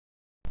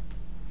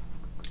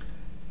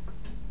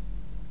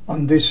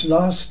On this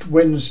last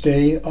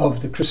Wednesday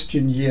of the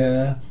Christian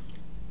year,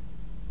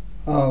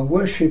 our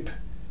worship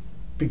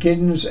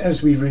begins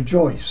as we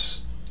rejoice.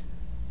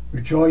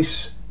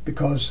 Rejoice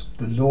because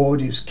the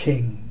Lord is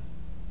King.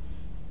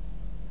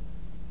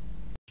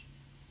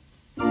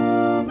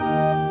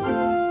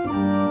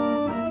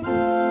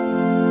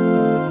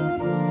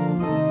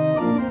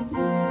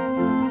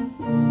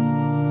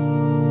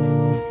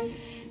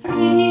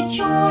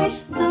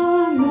 Rejoice, the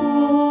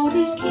Lord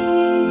is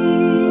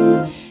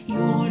King,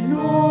 your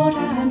Lord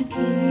and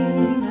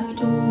King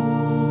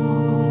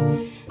adore.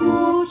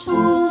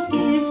 Mortals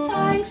give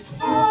thanks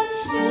and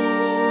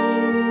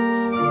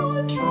sing,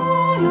 on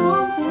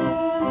triumph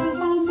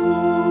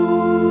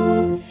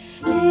evermore.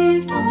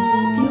 Lift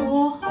up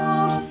your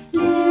heart,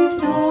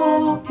 lift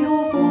up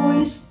your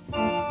voice.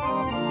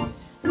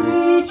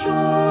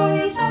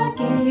 Rejoice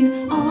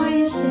again,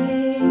 I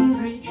say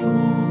rejoice.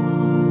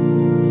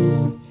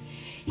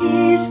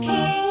 His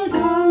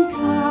kingdom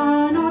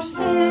cannot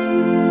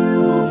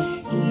fail,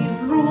 he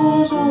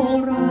rules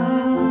all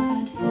wrath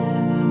and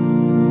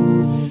hell.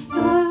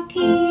 The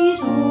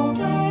keys of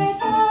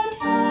death and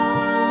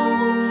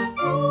hell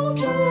all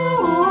to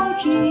our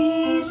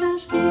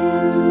Jesus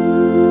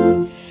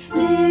give.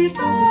 Lift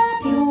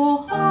up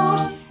your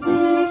heart,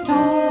 lift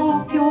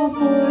up your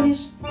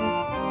voice.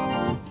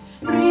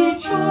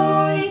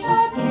 Rejoice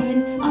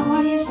again,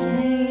 I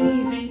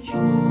say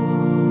rejoice.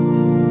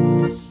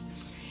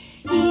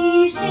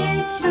 He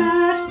sits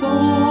at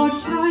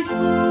God's right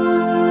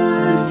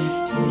hand,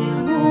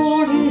 till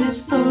all his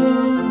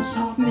foes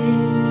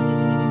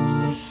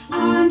submit,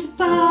 and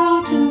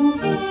bow to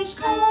his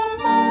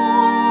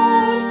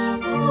command,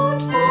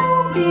 and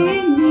fall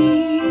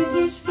beneath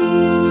his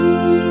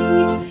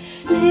feet.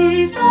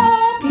 Lift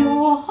up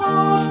your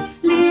heart,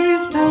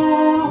 lift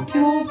up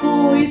your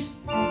voice.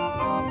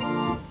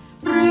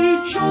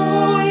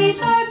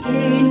 Rejoice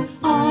again,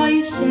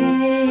 I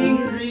say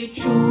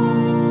rejoice.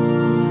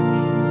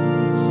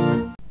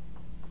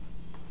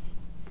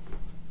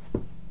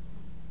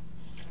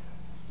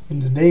 In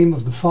the name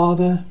of the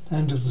Father,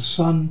 and of the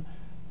Son,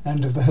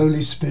 and of the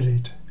Holy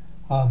Spirit.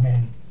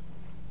 Amen.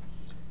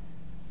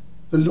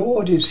 The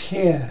Lord is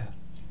here.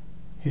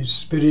 His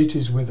Spirit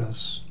is with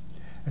us.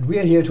 And we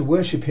are here to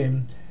worship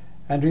him.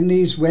 And in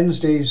these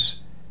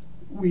Wednesdays,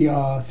 we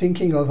are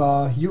thinking of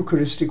our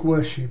Eucharistic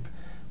worship.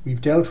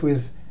 We've dealt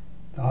with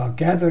our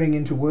gathering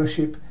into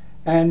worship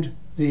and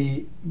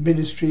the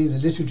ministry, the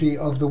liturgy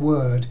of the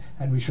Word,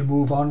 and we shall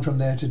move on from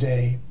there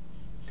today.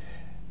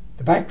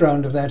 The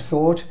background of that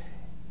thought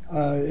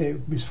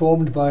is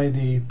formed by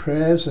the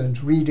prayers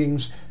and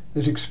readings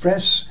that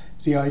express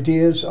the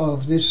ideas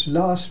of this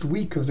last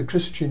week of the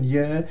Christian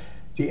year,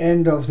 the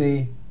end of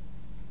the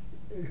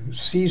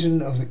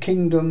season of the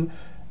kingdom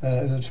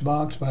that's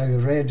marked by the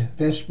red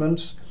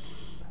vestments,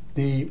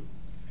 the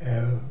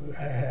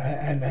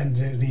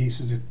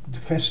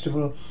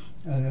festival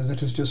that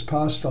has just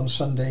passed on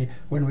Sunday,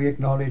 when we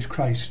acknowledge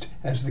Christ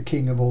as the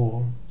King of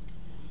all.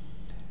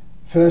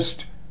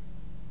 First,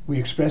 we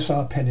express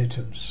our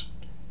penitence,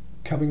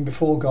 coming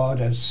before God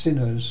as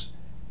sinners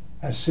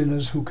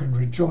who can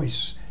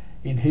rejoice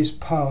in his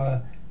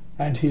power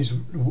and his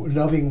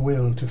loving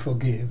will to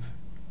forgive.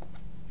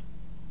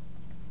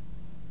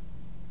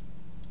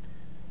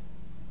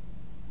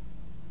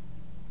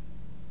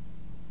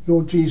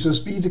 Lord Jesus,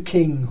 be the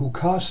King who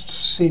casts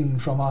sin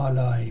from our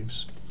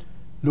lives.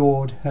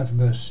 Lord, have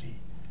mercy.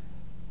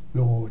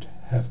 Lord,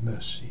 have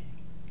mercy.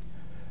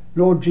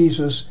 Lord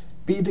Jesus,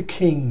 be the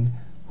King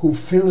who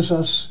fills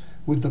us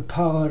with the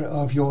power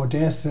of your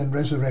death and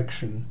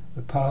resurrection,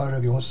 the power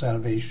of your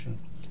salvation.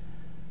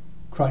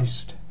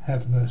 Christ,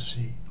 have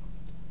mercy.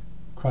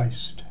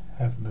 Christ,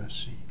 have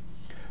mercy.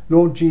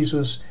 Lord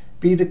Jesus,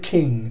 be the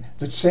King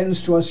that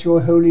sends to us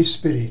your Holy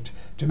Spirit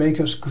to make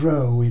us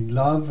grow in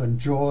love and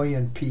joy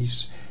and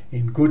peace,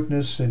 in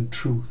goodness and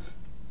truth.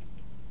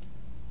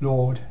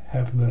 Lord,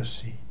 have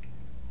mercy.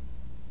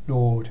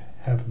 Lord,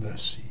 have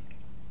mercy.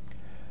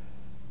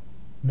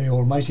 May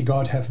Almighty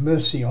God have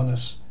mercy on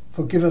us,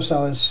 forgive us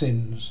our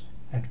sins,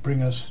 and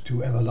bring us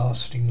to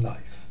everlasting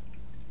life.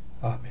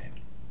 Amen.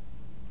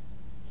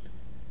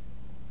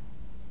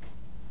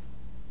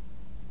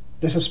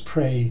 Let us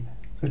pray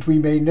that we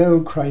may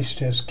know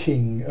Christ as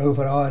King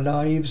over our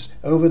lives,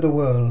 over the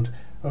world,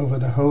 over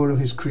the whole of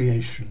his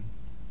creation.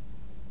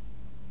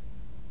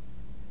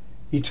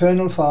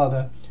 Eternal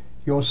Father,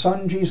 your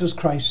Son Jesus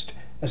Christ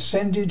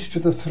ascended to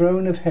the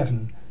throne of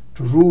heaven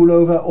to rule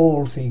over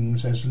all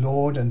things as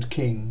Lord and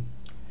King.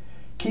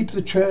 Keep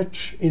the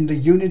Church in the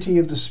unity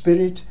of the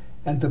Spirit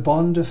and the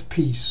bond of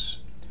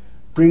peace.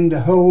 Bring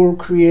the whole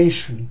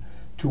creation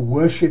to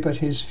worship at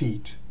his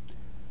feet.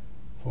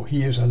 For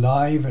he is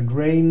alive and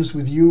reigns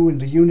with you in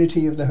the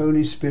unity of the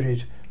Holy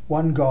Spirit,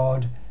 one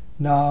God,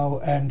 now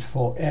and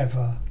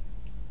forever.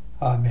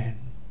 Amen.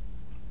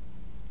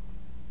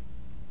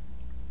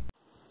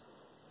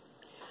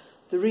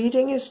 The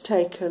reading is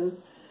taken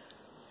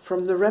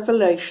from the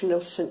Revelation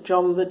of St.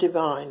 John the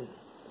Divine,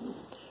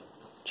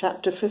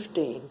 chapter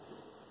 15.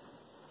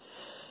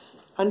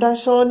 And I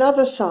saw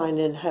another sign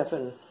in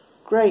heaven,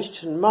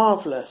 great and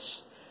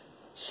marvellous,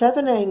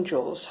 7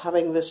 angels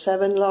having the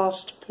 7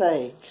 last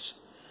plagues,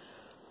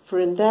 for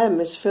in them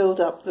is filled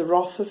up the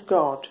wrath of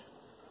God.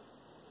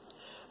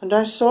 And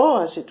I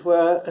saw, as it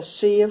were, a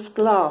sea of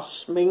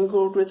glass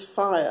mingled with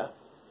fire,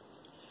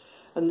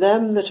 and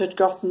them that had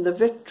gotten the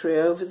victory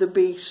over the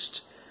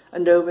beast,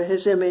 and over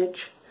his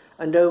image,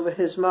 and over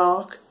his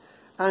mark,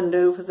 and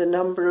over the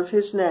number of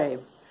his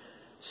name,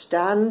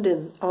 stand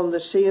on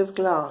the sea of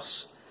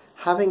glass,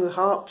 having the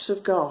harps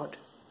of God.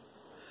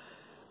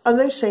 And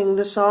they sing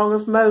the song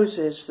of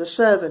Moses, the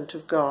servant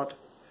of God,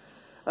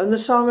 and the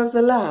song of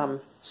the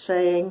Lamb,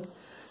 saying,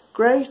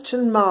 Great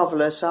and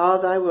marvellous are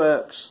thy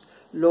works,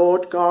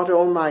 Lord God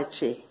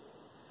Almighty.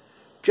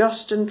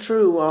 Just and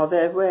true are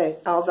thy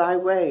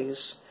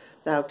ways,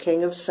 thou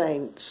King of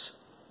saints.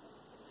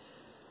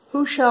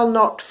 Who shall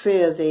not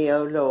fear thee,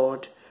 O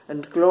Lord,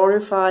 and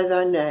glorify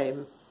thy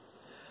name?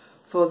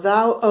 For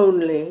thou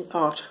only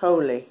art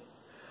holy,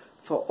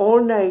 for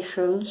all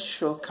nations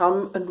shall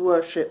come and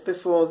worship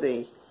before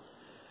thee,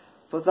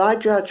 for thy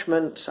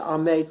judgments are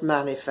made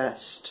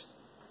manifest.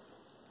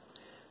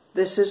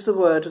 This is the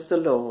word of the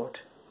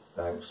Lord.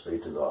 Thanks be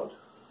to God.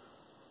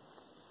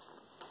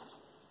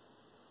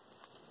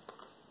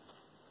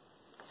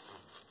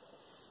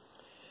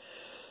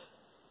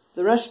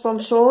 The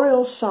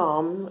responsorial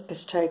psalm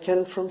is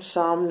taken from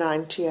Psalm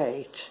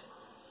 98.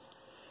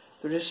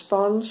 The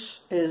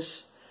response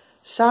is,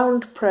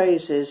 Sound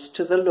praises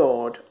to the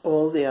Lord,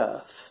 all the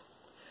earth.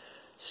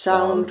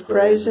 Sound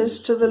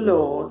praises to the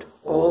Lord,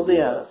 all the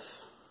earth.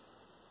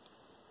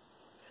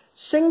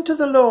 Sing to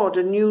the Lord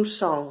a new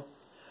song,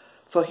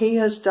 for he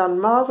has done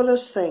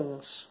marvellous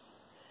things.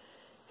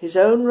 His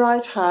own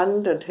right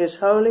hand and his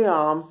holy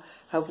arm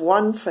have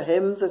won for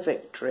him the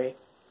victory.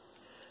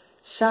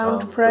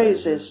 Sound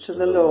praises to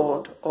the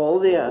Lord, all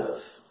the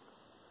earth.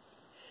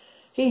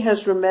 He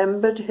has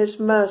remembered his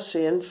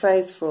mercy and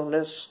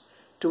faithfulness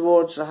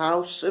towards the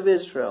house of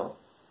Israel.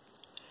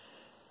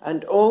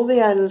 And all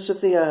the ends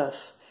of the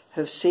earth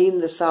have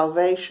seen the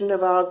salvation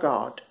of our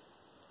God.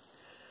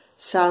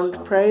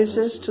 Sound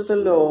praises to the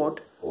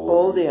Lord,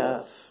 all the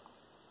earth.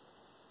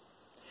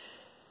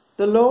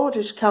 The Lord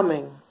is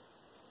coming.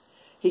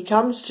 He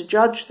comes to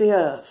judge the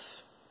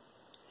earth.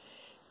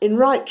 In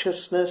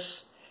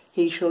righteousness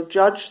he shall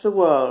judge the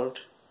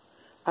world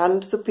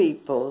and the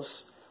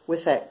peoples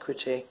with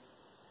equity.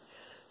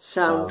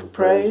 Sound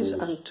praise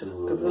unto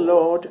the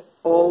Lord,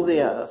 all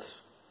the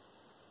earth.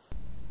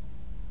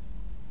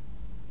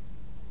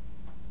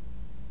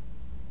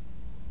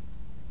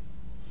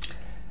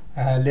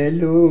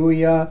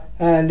 Alleluia,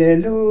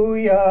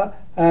 alleluia,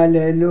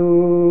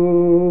 alleluia.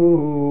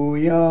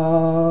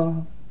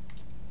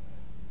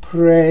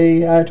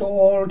 Pray at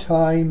all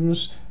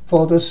times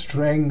for the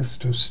strength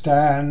to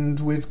stand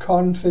with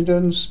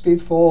confidence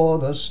before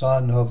the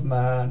Son of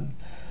Man.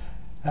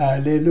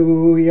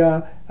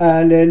 Alleluia,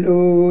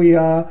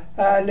 alleluia,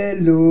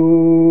 alleluia.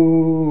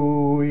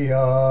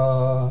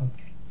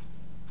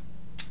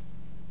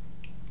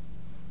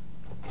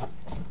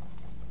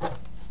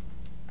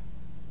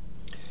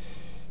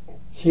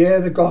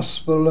 Hear the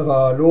Gospel of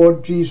our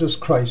Lord Jesus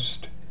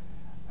Christ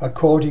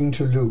according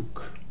to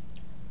Luke.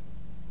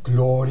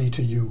 Glory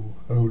to you,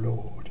 O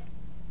Lord.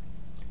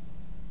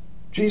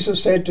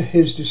 Jesus said to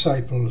his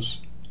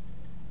disciples,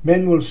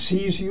 Men will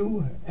seize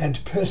you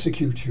and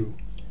persecute you.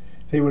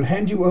 They will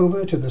hand you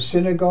over to the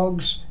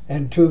synagogues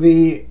and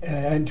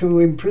to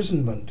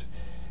imprisonment,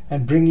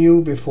 and bring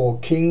you before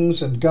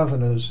kings and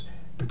governors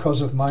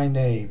because of my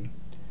name.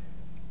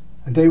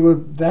 And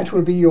that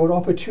will be your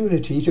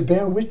opportunity to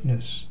bear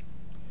witness.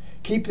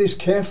 Keep this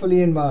carefully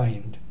in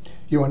mind.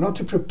 You are not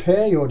to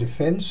prepare your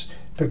defense,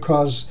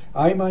 because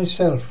I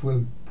myself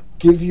will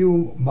give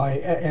you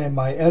my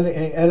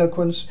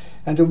eloquence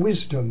and a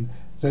wisdom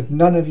that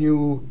none of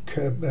you,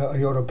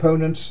 your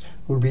opponents,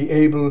 will be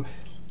able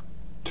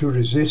to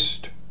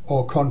resist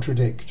or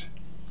contradict.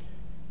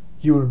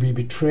 You will be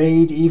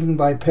betrayed even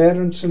by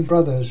parents and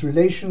brothers,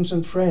 relations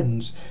and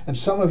friends, and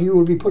some of you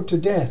will be put to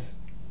death.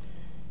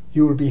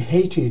 You will be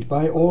hated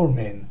by all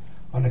men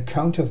on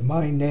account of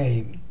my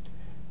name.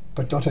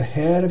 But not a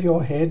hair of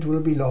your head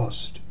will be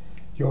lost.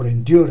 Your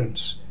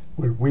endurance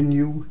will win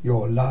you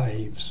your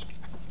lives.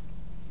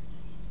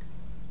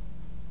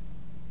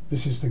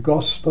 This is the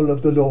Gospel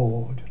of the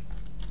Lord.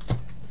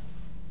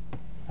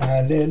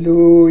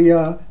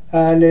 Alleluia,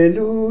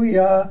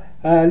 alleluia,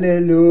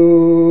 alleluia.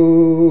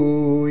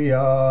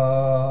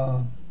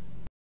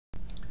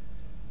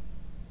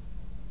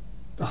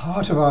 The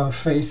heart of our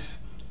faith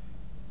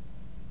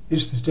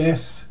is the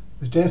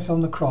death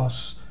on the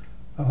cross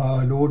of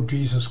our Lord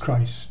Jesus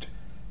Christ,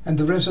 and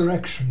the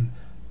resurrection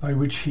by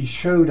which he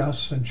showed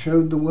us and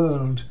showed the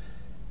world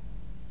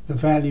the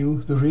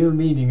value, the real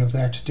meaning of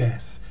that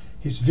death,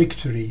 his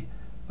victory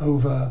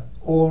over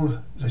all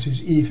that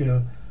is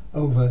evil,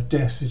 over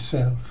death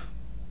itself.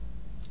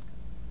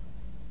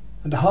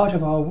 And the heart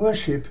of our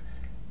worship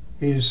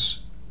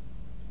is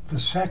the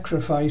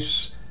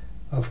sacrifice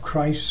of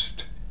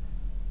Christ,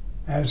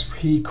 as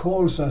he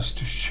calls us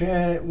to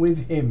share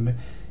with him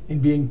in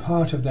being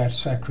part of that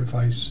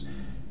sacrifice,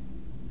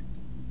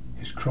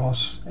 his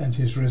cross and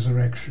his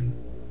resurrection.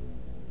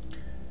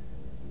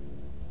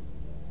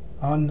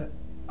 On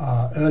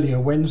our earlier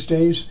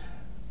Wednesdays,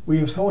 we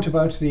have thought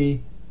about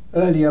the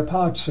earlier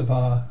parts of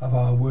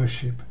our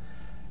worship,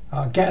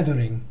 our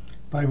gathering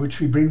by which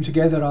we bring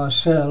together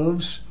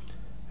ourselves,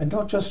 and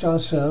not just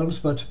ourselves,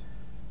 but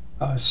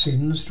our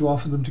sins, to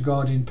offer them to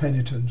God in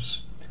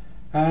penitence.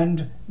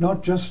 And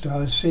not just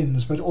our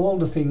sins, but all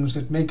the things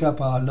that make up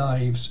our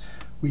lives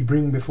we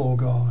bring before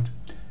God.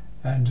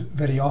 And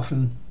very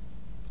often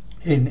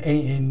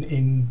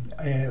in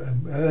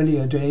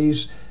earlier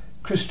days,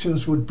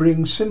 Christians would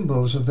bring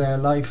symbols of their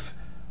life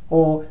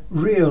or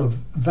real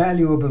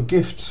valuable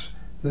gifts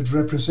that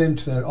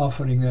represent their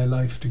offering their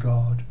life to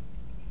God.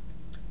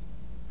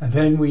 And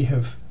then we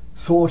have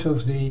thought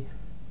of the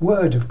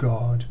Word of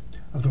God,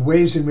 of the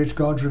ways in which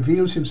God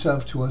reveals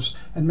himself to us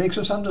and makes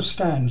us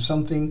understand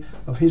something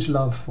of his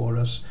love for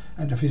us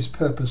and of his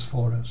purpose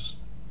for us.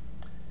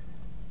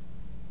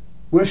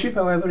 Worship,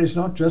 however, is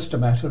not just a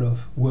matter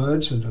of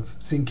words and of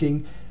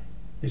thinking.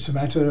 It's a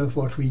matter of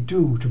what we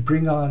do to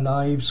bring our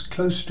lives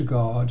close to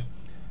God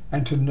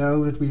and to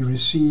know that we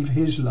receive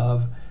his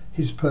love,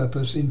 his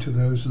purpose into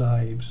those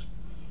lives.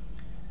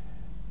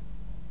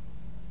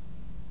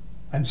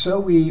 And so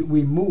we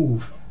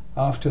move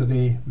after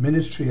the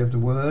ministry of the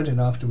Word,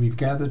 and after we've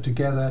gathered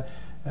together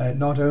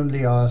not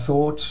only our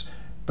thoughts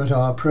but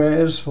our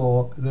prayers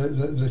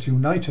that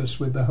unite us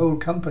with the whole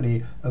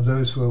company of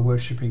those who are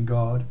worshipping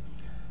God.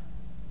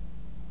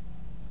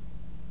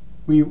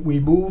 We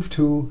move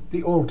to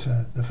the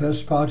altar, the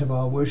first part of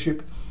our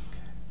worship,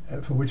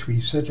 for which we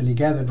certainly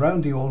gathered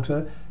round the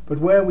altar, but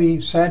where we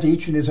sat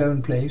each in his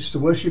own place, the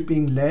worship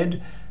being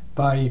led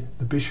by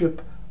the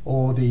bishop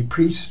or the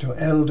priest or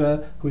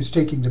elder who is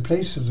taking the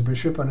place of the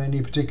bishop on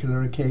any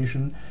particular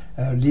occasion,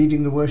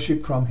 leading the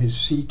worship from his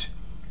seat,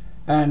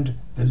 and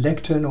the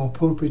lectern or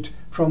pulpit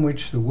from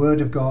which the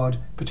word of God,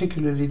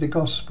 particularly the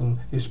gospel,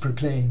 is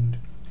proclaimed.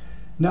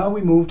 Now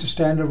we move to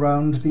stand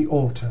around the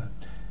altar,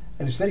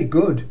 and it's very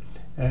good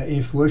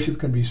if worship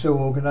can be so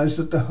organized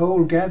that the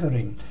whole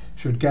gathering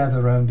should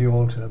gather around the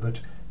altar,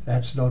 but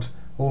that's not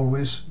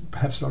always,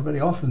 perhaps not very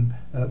often,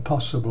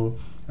 possible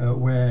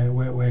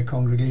where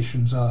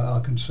congregations are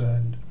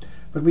concerned.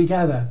 But we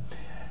gather.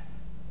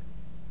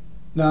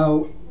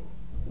 Now,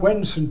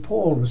 when St.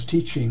 Paul was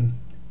teaching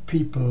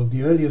people,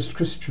 the earliest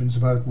Christians,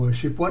 about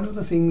worship, one of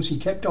the things he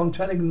kept on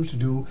telling them to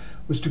do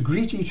was to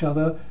greet each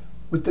other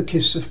with the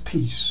kiss of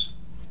peace.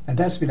 And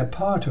that's been a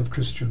part of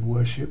Christian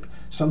worship,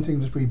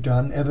 something that we've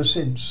done ever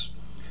since.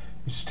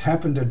 It's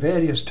happened at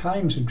various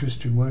times in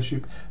Christian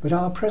worship, but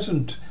our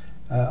present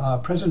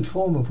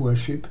form of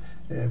worship,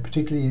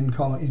 particularly in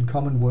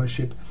common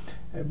worship,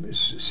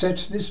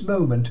 sets this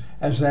moment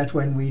as that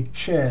when we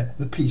share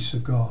the peace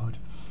of God.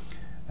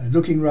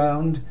 Looking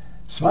round,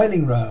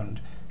 smiling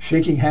round,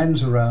 shaking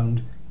hands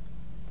around,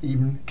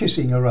 even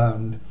kissing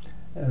around,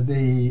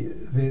 the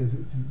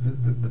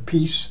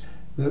peace,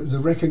 the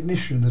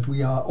recognition that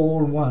we are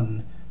all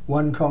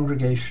one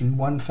congregation,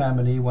 one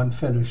family, one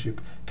fellowship,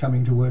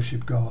 coming to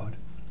worship God.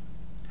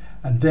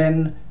 And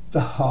then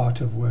the heart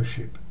of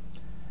worship.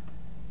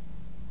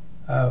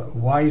 A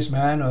wise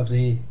man of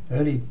the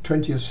early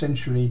 20th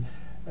century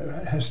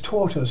has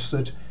taught us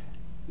that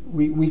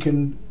we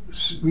can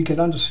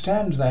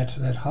understand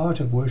that heart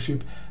of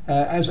worship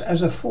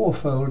as a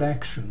fourfold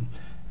action,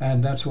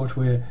 and that's what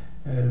we're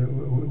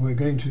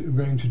going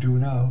to do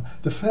now.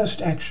 The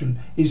first action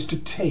is to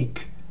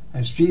take,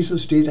 as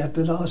Jesus did at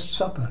the Last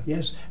Supper.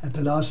 Yes, at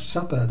the Last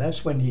Supper,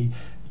 that's when he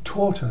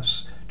taught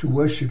us to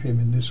worship him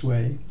in this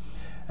way.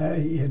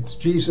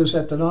 Jesus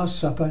at the Last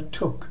Supper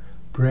took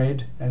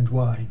bread and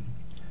wine.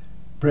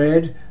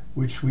 Bread,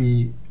 which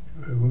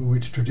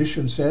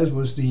tradition says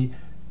was the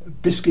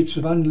biscuits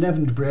of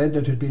unleavened bread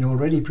that had been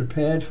already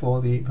prepared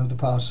for the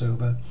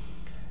Passover,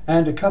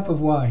 and a cup of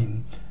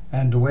wine.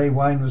 And the way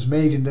wine was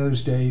made in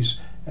those days,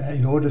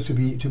 in order to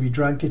be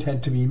drunk, it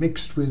had to be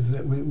mixed with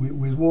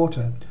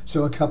water.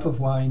 So a cup of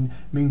wine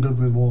mingled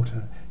with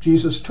water.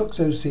 Jesus took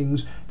those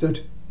things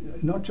that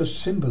not just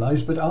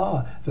symbolize, but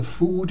are the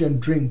food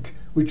and drink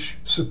which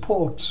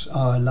supports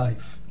our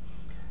life.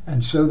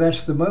 And so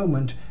that's the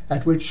moment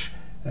at which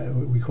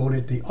we call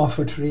it the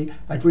offertory,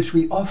 at which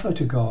we offer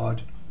to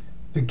God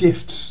the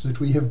gifts that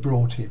we have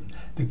brought him,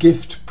 the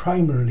gift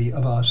primarily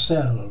of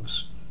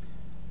ourselves,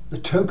 the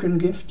token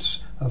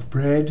gifts of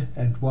bread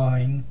and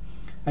wine,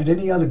 and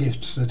any other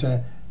gifts that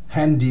are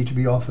handy to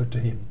be offered to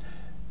him.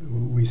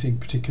 We think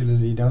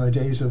particularly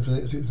nowadays of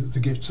the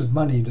gifts of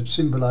money that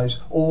symbolize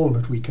all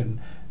that we can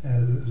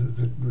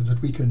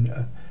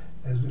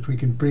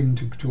bring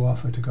to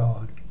offer to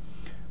God.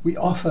 We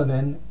offer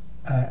then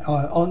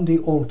on the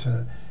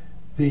altar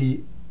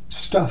the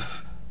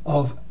stuff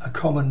of a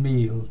common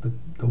meal,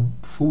 the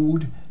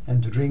food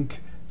and the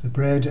drink, the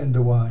bread and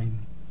the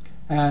wine.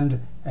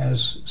 And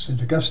as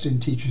St. Augustine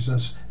teaches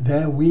us,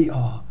 there we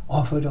are,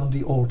 offered on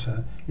the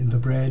altar in the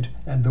bread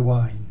and the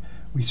wine.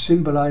 We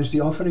symbolize the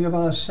offering of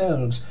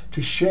ourselves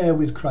to share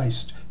with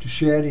Christ, to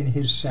share in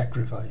his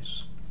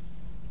sacrifice.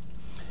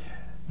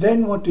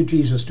 Then what did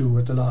Jesus do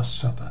at the Last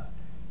Supper?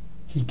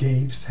 he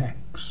gave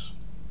thanks.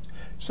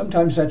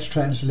 Sometimes that's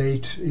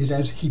translated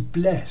as he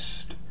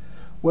blessed.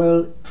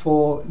 Well,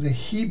 for the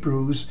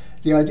Hebrews,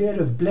 the idea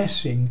of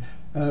blessing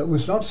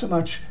was not so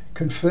much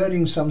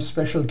conferring some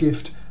special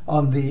gift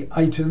on the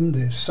item,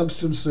 the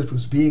substance that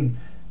was being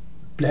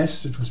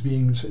blessed, that was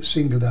being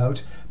singled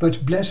out,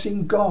 but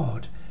blessing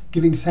God,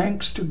 giving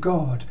thanks to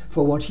God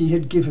for what he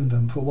had given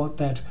them, for what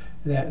that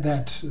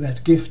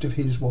gift of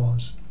his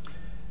was.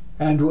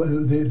 And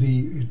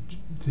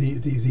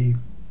the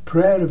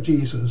prayer of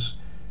Jesus,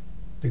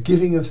 the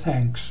giving of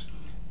thanks,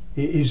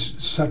 is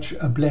such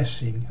a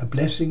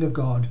blessing of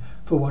God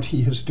for what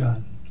he has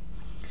done.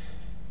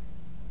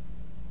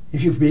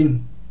 If you've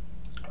been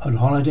on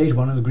holiday to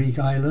one of the Greek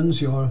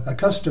islands, you're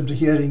accustomed to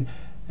hearing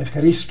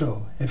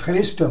Eucharisto,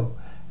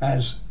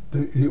 as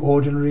the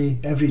ordinary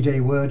everyday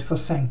word for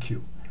thank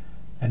you.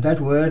 And that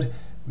word,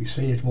 we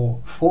say it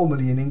more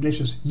formally in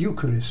English as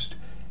Eucharist,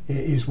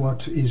 is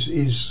what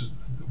is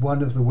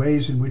one of the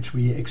ways in which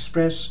we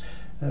express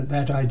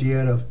that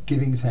idea of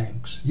giving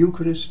thanks.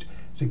 Eucharist,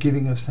 the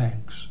giving of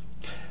thanks.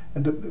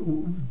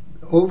 And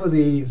over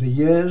the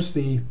years,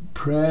 the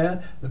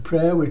prayer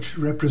which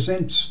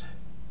represents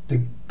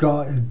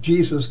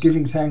Jesus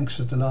giving thanks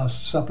at the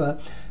Last Supper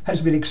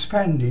has been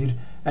expanded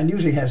and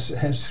usually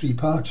has three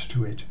parts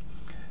to it.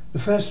 The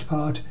first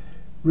part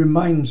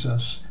reminds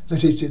us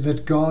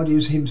that God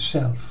is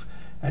himself,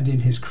 and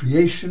in his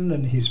creation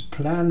and his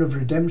plan of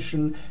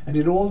redemption and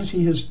in all that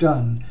he has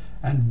done,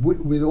 and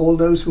with all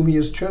those whom he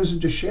has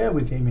chosen to share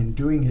with him in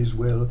doing his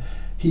will,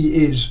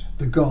 he is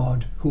the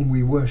God whom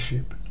we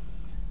worship.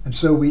 And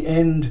so we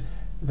end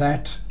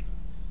that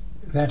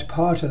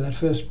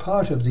first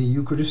part of the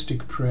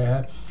Eucharistic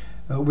prayer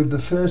with the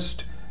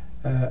first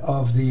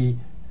of the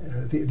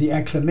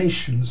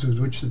acclamations with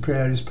which the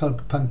prayer is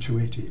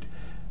punctuated.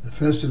 The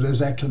first of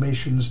those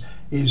acclamations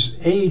is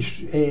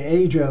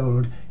age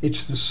old.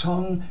 It's the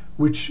song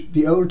which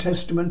the Old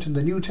Testament and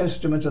the New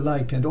Testament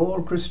alike and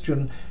all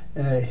Christian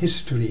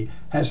history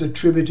has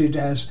attributed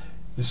as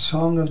the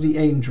song of the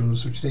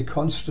angels, which they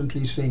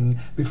constantly sing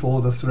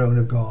before the throne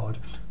of God.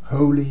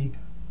 Holy,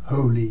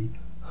 holy,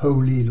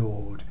 holy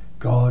Lord,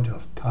 God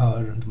of power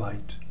and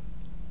might.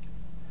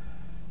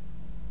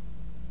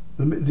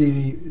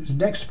 The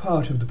next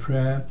part of the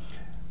prayer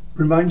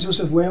reminds us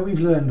of where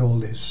we've learned all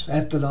this,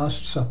 at the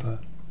Last Supper,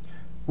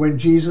 when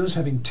Jesus,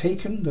 having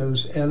taken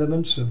those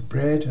elements of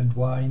bread and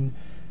wine,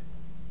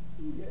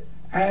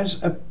 as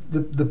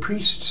the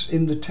priests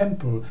in the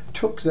temple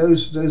took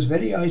those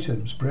very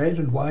items, bread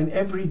and wine,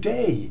 every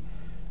day,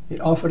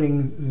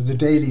 offering the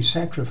daily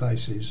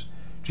sacrifices,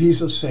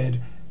 Jesus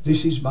said,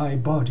 "This is my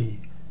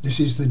body, this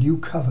is the new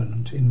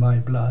covenant in my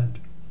blood."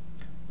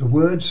 The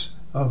words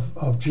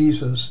of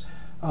Jesus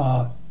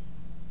are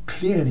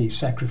clearly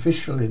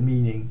sacrificial in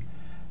meaning,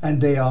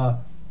 and they are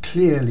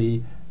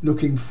clearly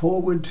looking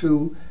forward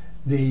to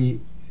the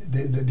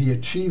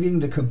achieving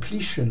the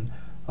completion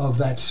of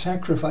that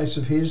sacrifice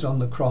of his on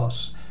the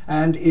cross,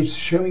 and it's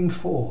showing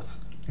forth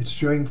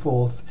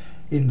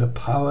in the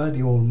power,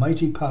 the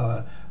almighty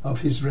power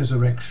of his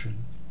resurrection.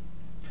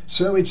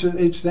 So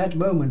it's that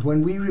moment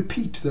when we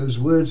repeat those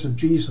words of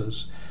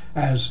Jesus,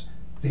 as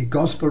the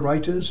Gospel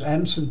writers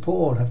and St.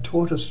 Paul have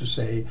taught us to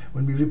say,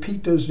 when we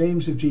repeat those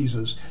names of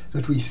Jesus,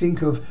 that we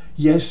think of,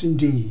 yes,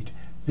 indeed,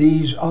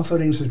 these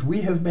offerings that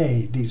we have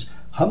made, these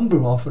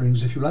humble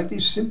offerings, if you like,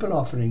 these simple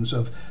offerings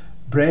of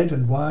bread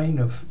and wine,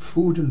 of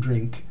food and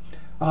drink,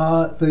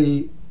 are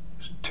the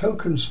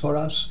tokens for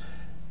us,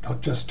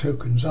 not just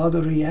tokens, are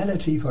the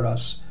reality for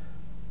us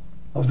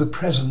of the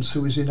presence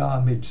who is in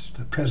our midst,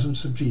 the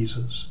presence of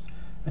Jesus.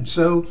 And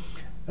so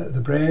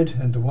the bread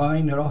and the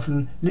wine are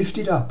often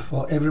lifted up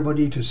for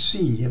everybody to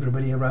see,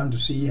 everybody around to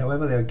see,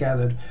 however they are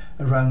gathered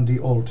around the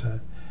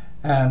altar.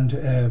 And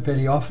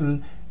very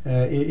often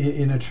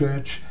in a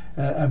church,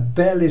 a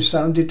bell is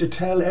sounded to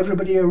tell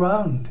everybody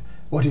around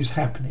what is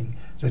happening,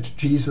 that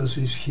Jesus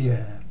is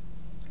here.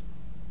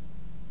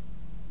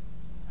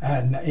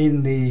 And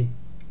in the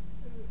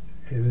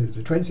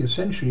 20th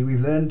century,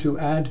 we've learned to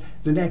add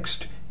the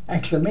next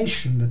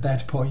acclamation at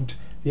that point,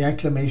 the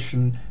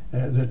acclamation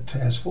that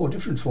has 4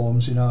 different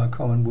forms in our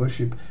common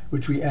worship,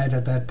 which we add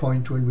at that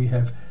point when we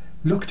have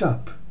looked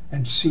up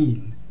and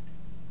seen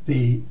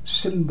the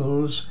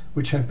symbols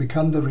which have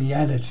become the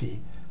reality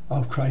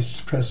of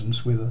Christ's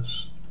presence with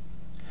us.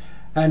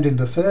 And in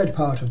the third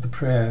part of the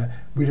prayer,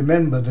 we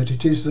remember that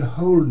it is the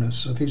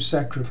wholeness of his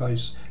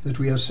sacrifice that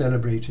we are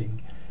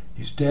celebrating.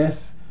 His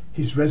death,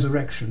 his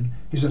resurrection,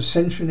 his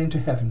ascension into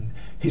heaven,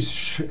 his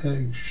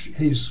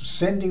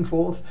sending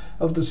forth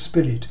of the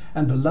Spirit,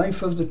 and the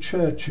life of the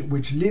Church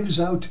which lives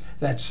out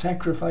that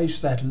sacrifice,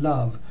 that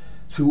love,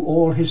 through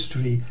all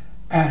history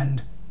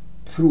and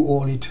through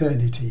all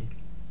eternity.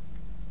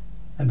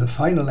 And the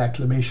final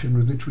acclamation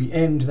with which we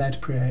end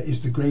that prayer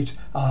is the great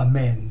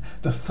Amen,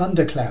 the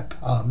thunderclap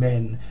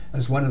Amen,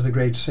 as one of the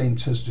great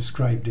saints has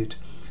described it,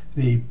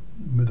 the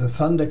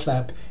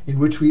thunderclap in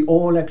which we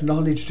all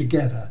acknowledge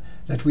together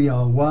that we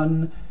are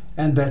one,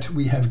 and that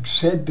we have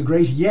said the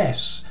great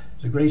yes,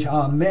 the great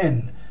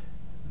Amen,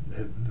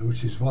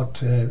 which is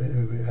what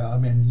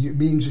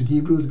means in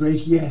Hebrew the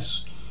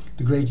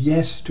great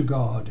yes to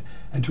God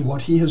and to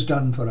what he has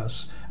done for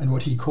us and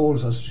what he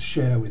calls us to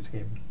share with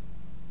him.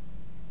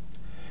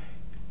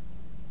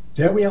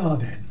 There we are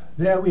then,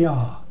 there we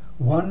are,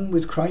 one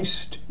with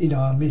Christ in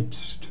our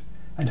midst.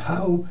 And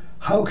how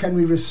can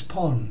we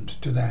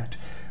respond to that?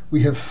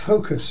 We have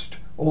focused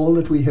all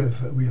that we have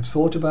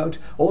thought about,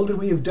 all that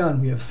we have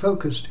done, we have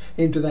focused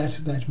into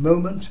that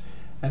moment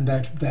and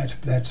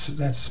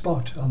that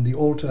spot on the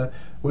altar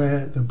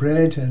where the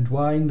bread and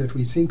wine that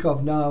we think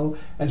of now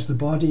as the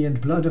body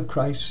and blood of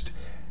Christ,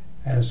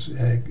 as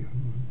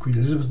Queen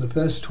Elizabeth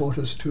I taught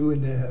us to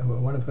in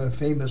one of her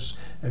famous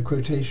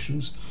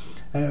quotations,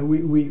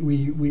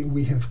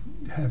 we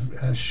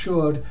have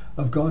assured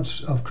of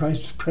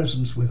Christ's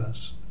presence with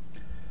us.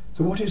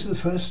 So what is the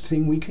first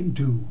thing we can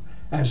do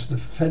as the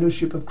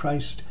fellowship of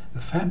Christ, the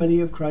family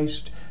of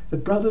Christ, the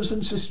brothers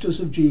and sisters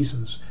of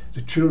Jesus,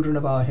 the children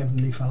of our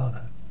Heavenly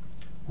Father?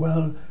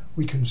 Well,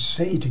 we can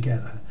say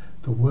together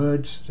the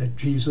words that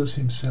Jesus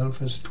himself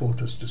has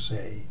taught us to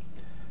say.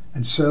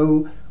 And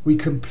so we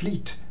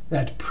complete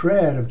that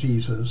prayer of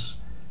Jesus,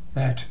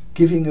 that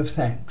giving of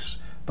thanks,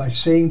 by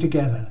saying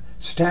together,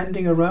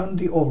 standing around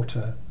the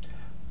altar,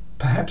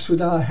 perhaps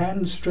with our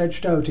hands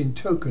stretched out in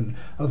token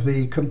of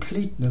the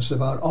completeness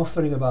of our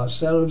offering of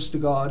ourselves to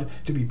God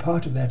to be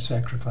part of that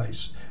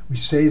sacrifice, we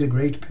say the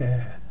great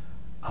prayer,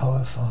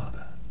 Our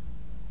Father.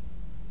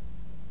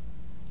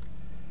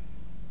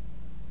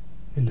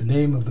 In the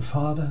name of the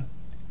Father,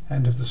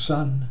 and of the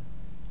Son,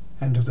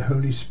 and of the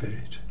Holy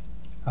Spirit.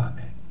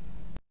 Amen.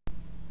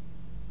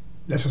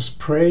 Let us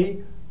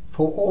pray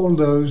for all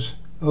those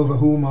over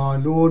whom our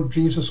Lord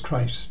Jesus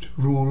Christ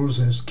rules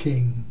as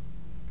King.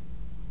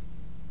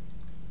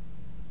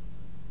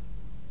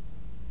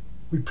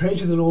 We pray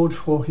to the Lord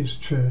for his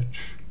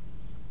church,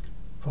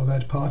 for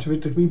that part of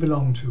it that we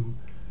belong to,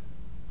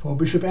 for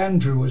Bishop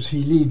Andrew as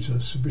he leads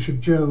us,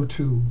 Bishop Joe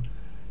too.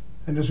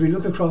 And as we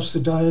look across the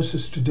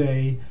diocese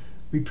today,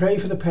 we pray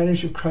for the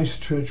parish of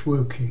Christ Church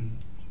Woking,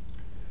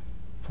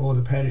 for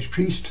the parish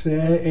priest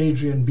there,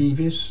 Adrian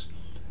Beavis,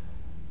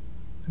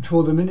 and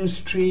for the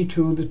ministry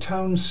to the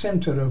town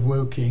centre of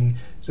Woking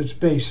that's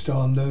based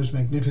on those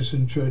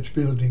magnificent church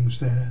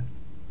buildings there.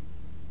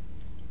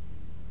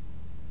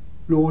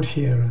 Lord,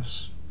 hear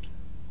us.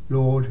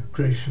 Lord,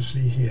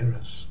 graciously hear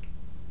us.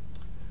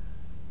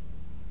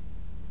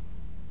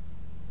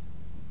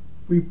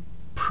 We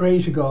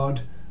pray to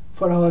God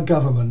for our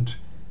government,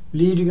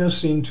 leading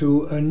us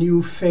into a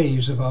new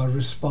phase of our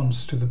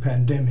response to the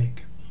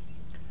pandemic.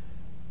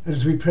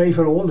 As we pray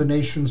for all the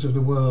nations of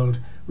the world,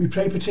 we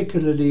pray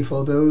particularly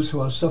for those who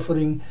are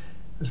suffering,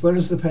 as well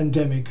as the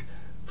pandemic,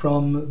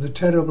 from the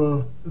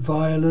terrible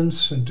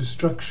violence and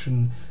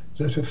destruction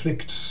that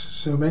afflicts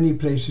so many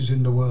places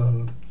in the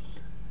world.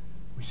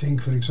 We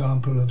think, for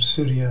example, of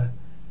Syria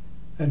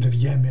and of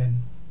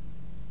Yemen.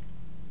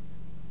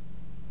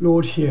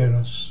 Lord, hear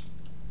us.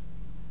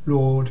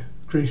 Lord,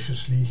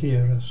 graciously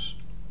hear us.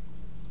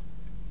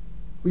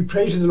 We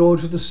pray to the Lord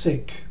for the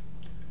sick,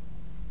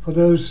 for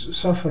those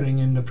suffering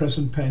in the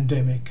present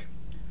pandemic,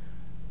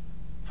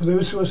 for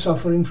those who are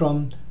suffering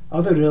from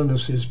other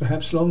illnesses,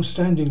 perhaps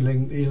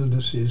long-standing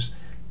illnesses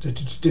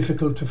that it's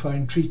difficult to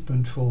find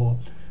treatment for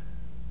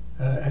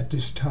at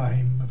this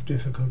time of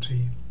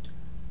difficulty.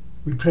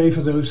 We pray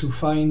for those who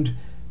find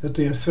that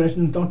they are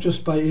threatened not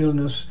just by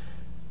illness,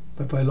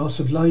 but by loss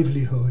of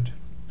livelihood,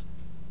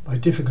 by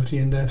difficulty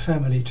in their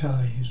family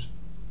ties.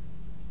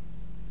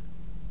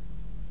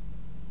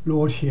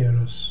 Lord, hear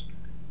us.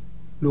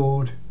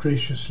 Lord,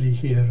 graciously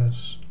hear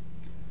us.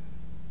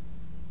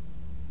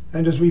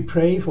 And as we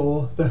pray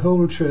for the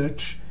whole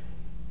church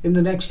in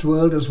the next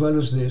world as well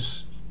as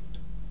this,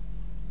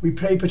 we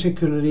pray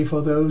particularly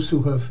for those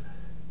who have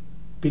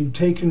been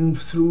taken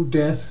through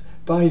death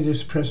by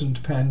this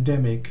present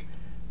pandemic,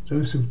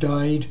 those who've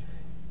died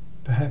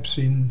perhaps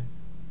in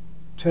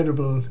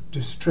terrible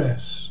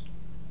distress.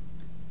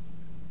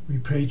 We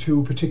pray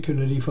too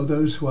particularly for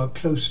those who are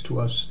close to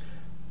us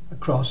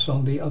across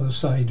on the other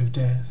side of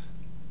death.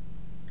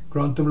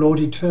 Grant them, Lord,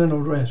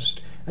 eternal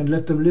rest, and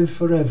let them live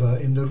forever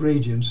in the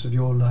radiance of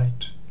your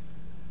light.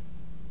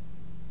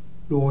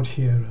 Lord,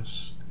 hear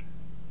us.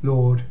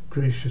 Lord,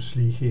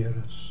 graciously hear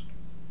us.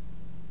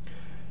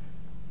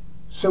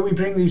 So we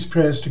bring these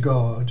prayers to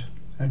God,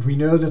 and we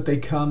know that they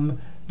come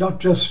not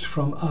just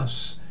from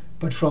us,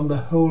 but from the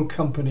whole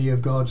company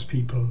of God's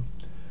people,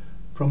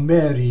 from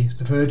Mary,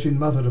 the Virgin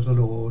Mother of the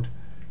Lord,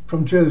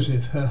 from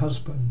Joseph, her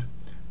husband,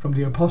 from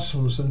the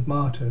apostles and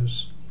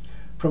martyrs,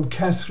 from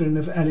Catherine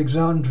of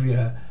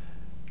Alexandria,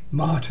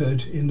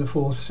 martyred in the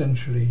 4th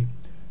century,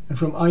 and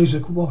from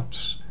Isaac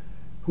Watts,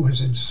 who has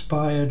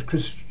inspired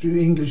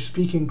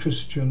English-speaking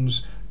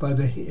Christians by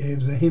the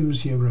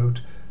hymns he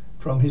wrote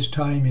from his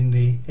time in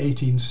the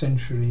 18th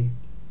century,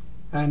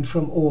 and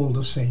from all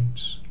the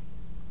saints.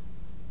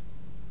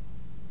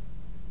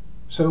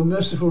 So,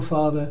 merciful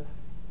Father,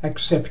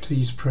 accept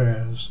these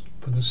prayers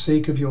for the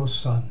sake of your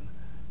Son,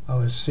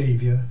 our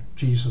Saviour,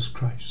 Jesus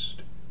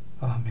Christ.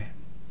 Amen.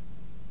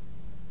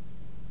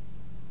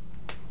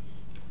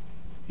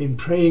 in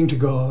praying to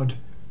God,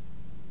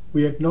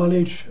 we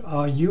acknowledge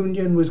our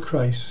union with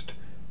Christ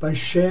by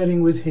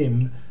sharing with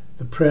him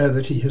the prayer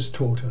that he has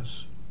taught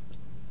us.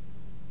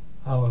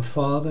 Our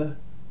Father,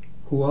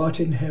 who art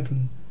in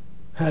heaven,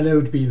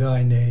 hallowed be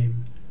thy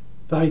name.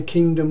 Thy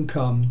kingdom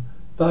come,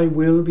 thy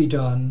will be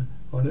done,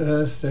 on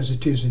earth as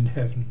it is in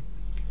heaven.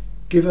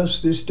 Give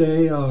us this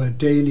day our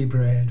daily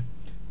bread,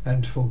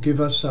 and forgive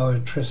us our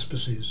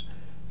trespasses,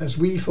 as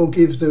we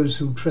forgive those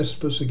who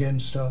trespass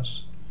against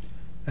us.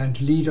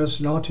 And lead us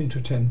not into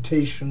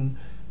temptation,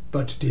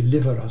 but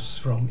deliver us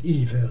from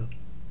evil.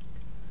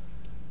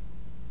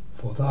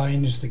 For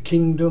thine is the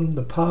kingdom,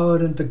 the power,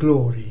 and the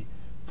glory,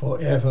 for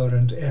ever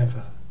and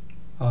ever.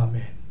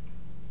 Amen.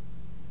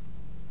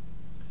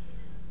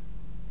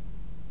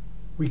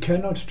 We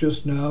cannot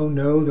just now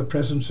know the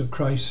presence of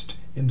Christ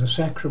in the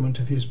sacrament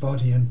of his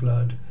body and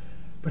blood,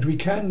 but we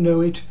can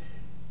know it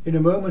in a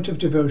moment of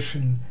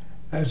devotion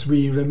as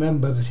we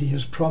remember that he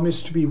has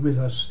promised to be with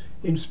us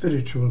in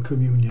spiritual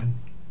communion.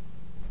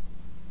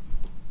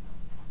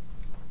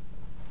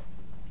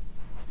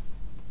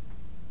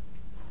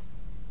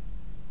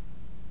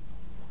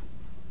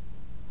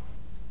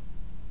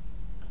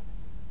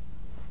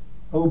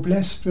 O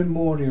blessed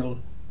memorial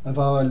of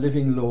our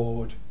living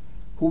Lord,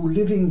 who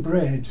living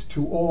bread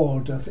to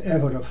all doth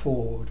ever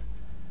afford,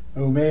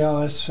 O may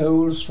our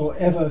souls for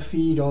ever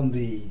feed on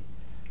thee,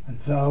 and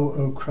thou,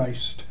 O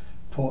Christ,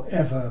 for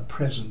ever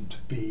present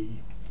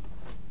be.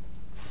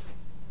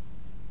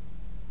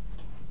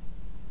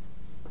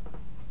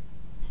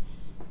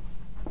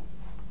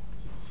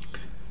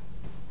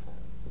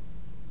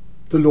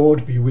 The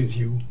Lord be with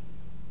you.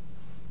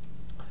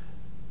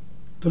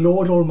 The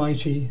Lord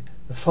Almighty,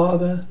 the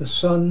Father, the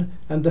Son,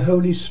 and the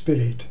Holy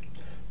Spirit,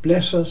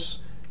 bless us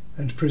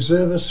and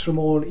preserve us from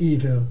all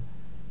evil,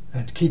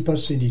 and keep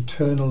us in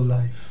eternal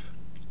life.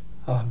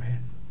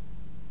 Amen.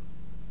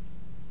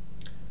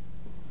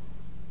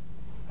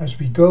 As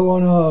we go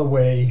on our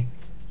way,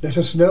 let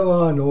us know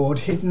our Lord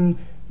hidden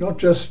not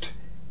just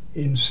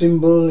in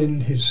symbol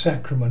in his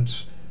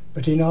sacraments,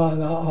 but in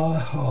our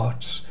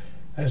hearts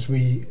as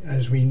we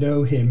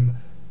know him,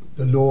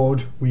 the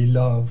Lord we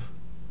love.